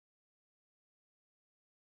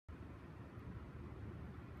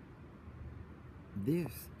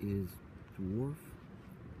This is dwarf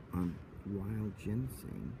wild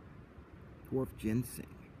ginseng. Dwarf ginseng.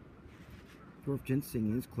 Dwarf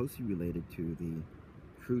ginseng is closely related to the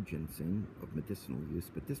true ginseng of medicinal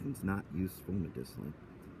use, but this one's not useful medicinally.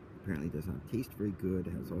 Apparently does not taste very good,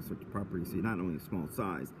 it has all sorts of properties, not only a small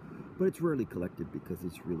size, but it's rarely collected because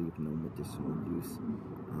it's really of no medicinal use,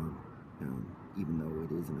 even though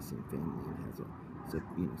it is in the same family and has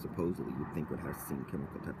supposedly you'd think would have the same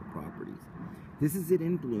chemical type of properties. This is it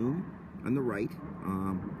in bloom on the right,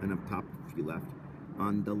 and up top if you left.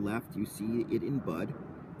 On the left you see it in bud.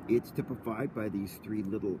 It's typified by these three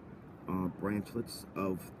little branchlets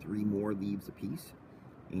of three more leaves apiece,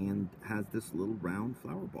 and has this little round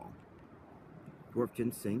flower ball. Dwarf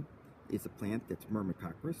ginseng is a plant that's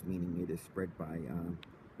myrmecoporous, meaning it is spread by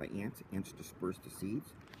ants. Ants disperse the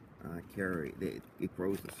seeds. It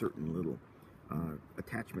grows a certain little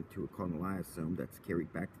attachment to a coloniosome that's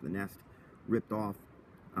carried back to the nest, ripped off,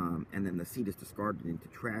 and then the seed is discarded into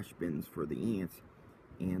trash bins for the ants,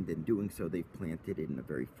 and in doing so they've planted it in a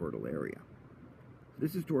very fertile area.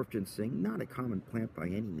 This is dwarf ginseng, not a common plant by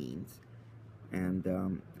any means,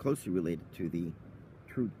 and closely related to the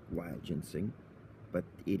true wild ginseng, but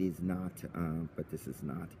it is not.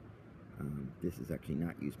 This is actually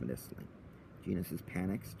not used medicinally. Genus is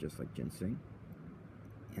Panax, just like ginseng,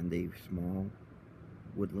 and a small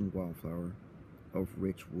woodland wildflower of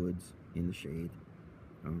rich woods in the shade,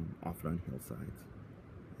 often on hillsides.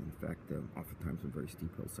 In fact, oftentimes on very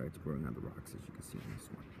steep hillsides, growing on the rocks, as you can see in this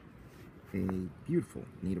one. A beautiful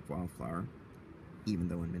native wildflower, even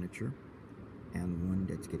though in miniature, and one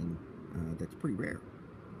that's getting that's pretty rare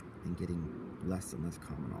and getting less and less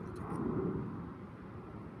common all the time.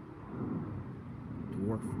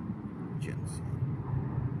 Dwarf ginseng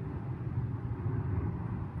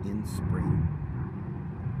in spring,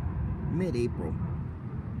 mid-April,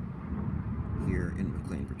 here in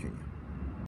McLean, Virginia.